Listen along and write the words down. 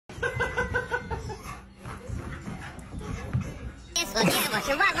昨天我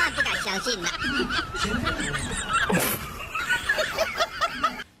是万万不敢相信的。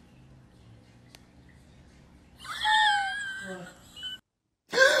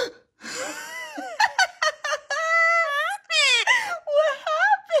What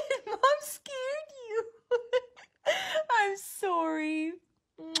happened? Mom scared you. I'm sorry.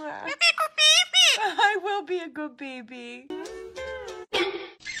 I will be a good baby.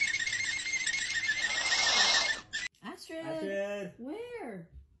 Astrid. Where?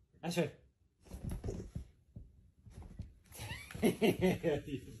 Astrid.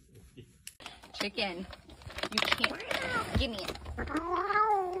 Chicken, you can't. Give me it.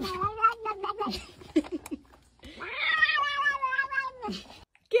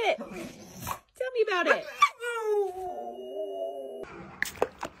 Get. Tell me about it.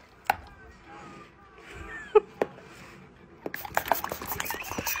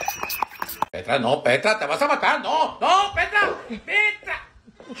 Petra, no, Petra, te vas a matar. No, no, Petra, Petra.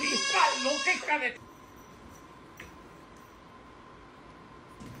 ¡Quítalo, qué cane!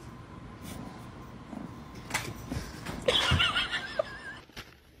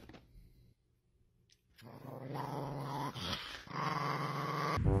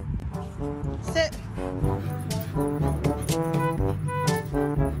 Sit.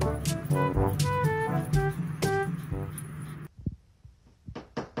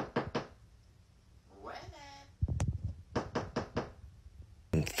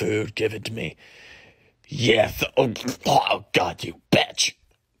 Food, give it to me. Yes. Oh, God, you bitch.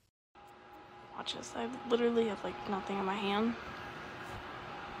 Watch this. I literally have like nothing in my hand.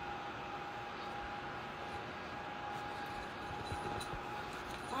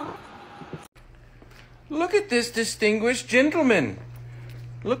 Look at this distinguished gentleman.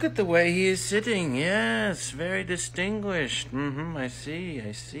 Look at the way he is sitting. Yes, very distinguished. I see,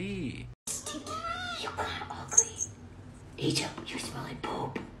 I see. You got ugly. Angel, you smell like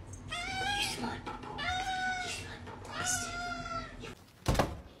poop. You smell like poo-poo. You smell like poo-poo.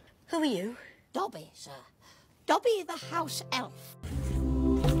 Who are you? Dobby, sir. Dobby the house elf.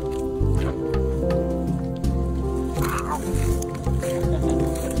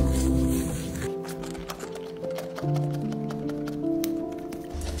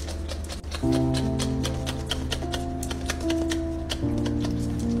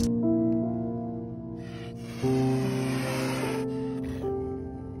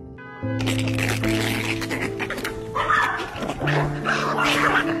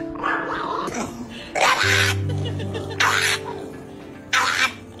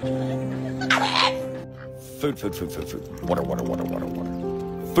 Food. Water.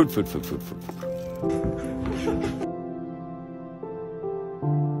 Food.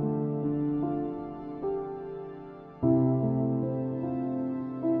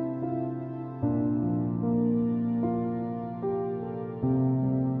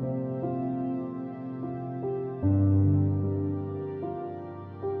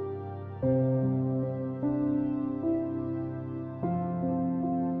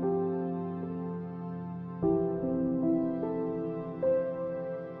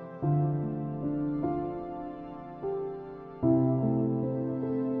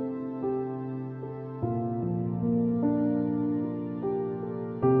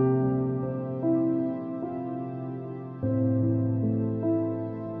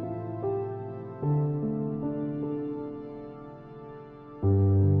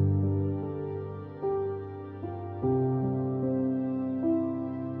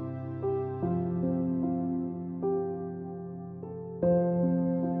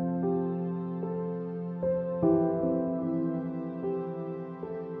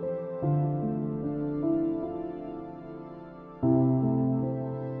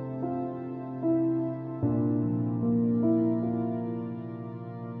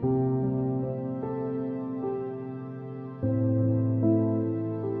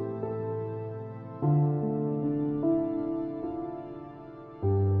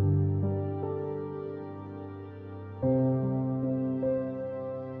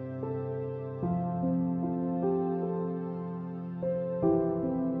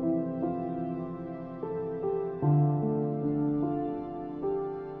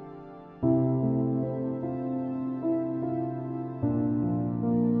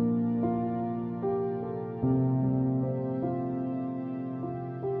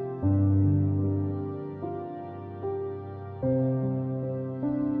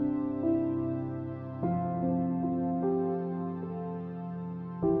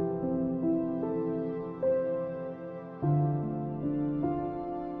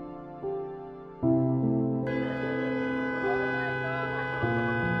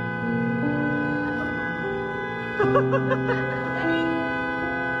 Let me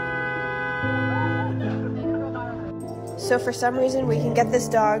So for some reason, we can get this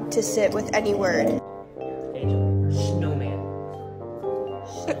dog to sit with any word.